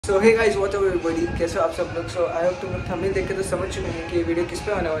So hey guys what up everybody, कैसे हो आप सब लोग। सो आई होप तुम लोग थंबनेल देख के तो समझ चुके हैं कि ये वीडियो किस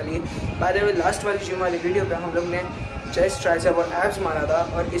पे होने वाली है। बाय द वे लास्ट वाली जिम वाली वीडियो पे हम लोग ने चेस्ट, ट्राइसेप और एब्स मारा था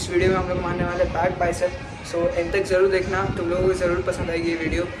और इस वीडियो में हम लोग मारने वाले बैक बाइसेप। सो एंड तक ज़रूर देखना, तुम लोगों को ज़रूर पसंद आएगी ये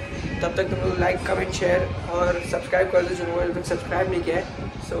वीडियो। तब तक तुम लोग लाइक, कमेंट, शेयर और सब्सक्राइब कर दो जो लोगों ने तक सब्सक्राइब नहीं किया है।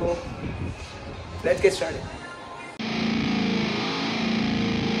 So let's get started.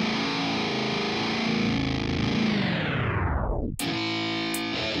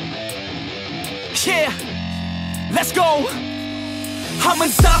 Yeah, let's go. I'm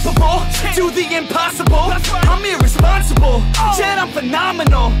unstoppable, do the impossible. I'm irresponsible, yet I'm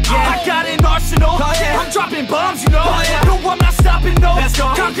phenomenal. I got an arsenal, I'm dropping bombs, you know. No, I'm not stopping, no.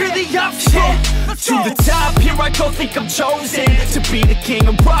 Conquer the obstacle, to the top, here I go, think I'm chosen to be the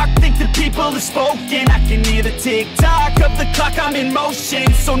king of rock, think the people have spoken. I can hear the tick-tock of the clock, I'm in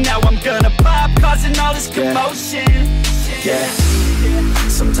motion. So now I'm gonna pop, causing all this commotion. Yeah,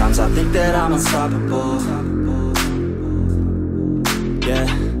 sometimes I think that I'm unstoppable.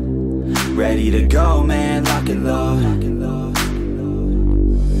 Yeah, ready to go, man, lock and load.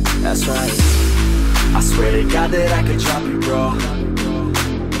 That's right, I swear to God that I could drop you, bro.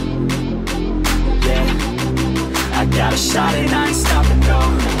 Yeah, I got a shot and I ain't stopping, no.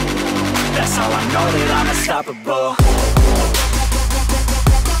 That's how I know that I'm unstoppable.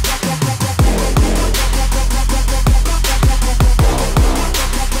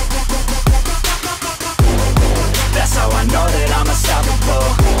 That's how I know that I'm unstoppable.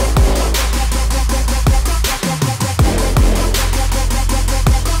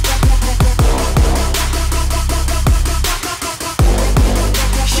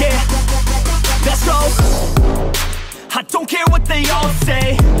 Yeah, let's go. I don't care what they all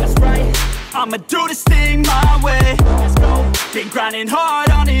say. That's right, I'ma do this thing my way. Let's go. Been grinding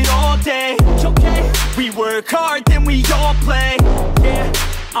hard on it all day. Okay, we work hard, then we all play. Yeah,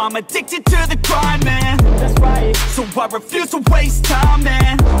 I'm addicted to the grind, man. That's right. So I refuse to waste time,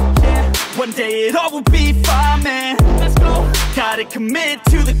 man. Yeah, one day it all will be fine, man. Let's go. Gotta commit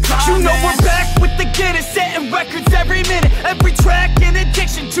to the climb, you know, man. We're back with the Guinness, setting records every minute, every track. An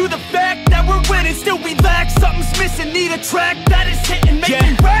addiction to the fact that we're winning. Still we lack, something's missing. Need a track that is hitting,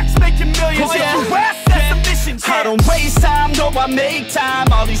 making racks, making millions. Oh, yeah. Harass, that's the mission. I don't waste time, no, I make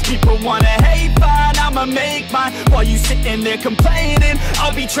time. All these people wanna hate, fine, I'ma make mine. While you sitting there complaining,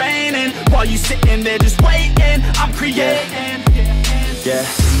 I'll be training. While you sitting there just waiting, I'm creating. Yeah,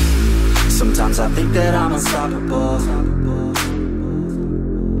 sometimes I think that I'm unstoppable.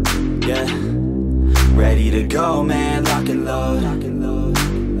 Yeah, ready to go, man, lock and load.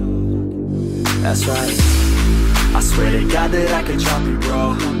 That's right, I swear to God that I could drop you,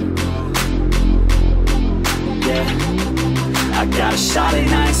 bro. Yeah, I got a shot and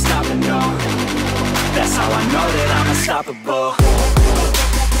I ain't stopping, no. That's how I know that I'm unstoppable.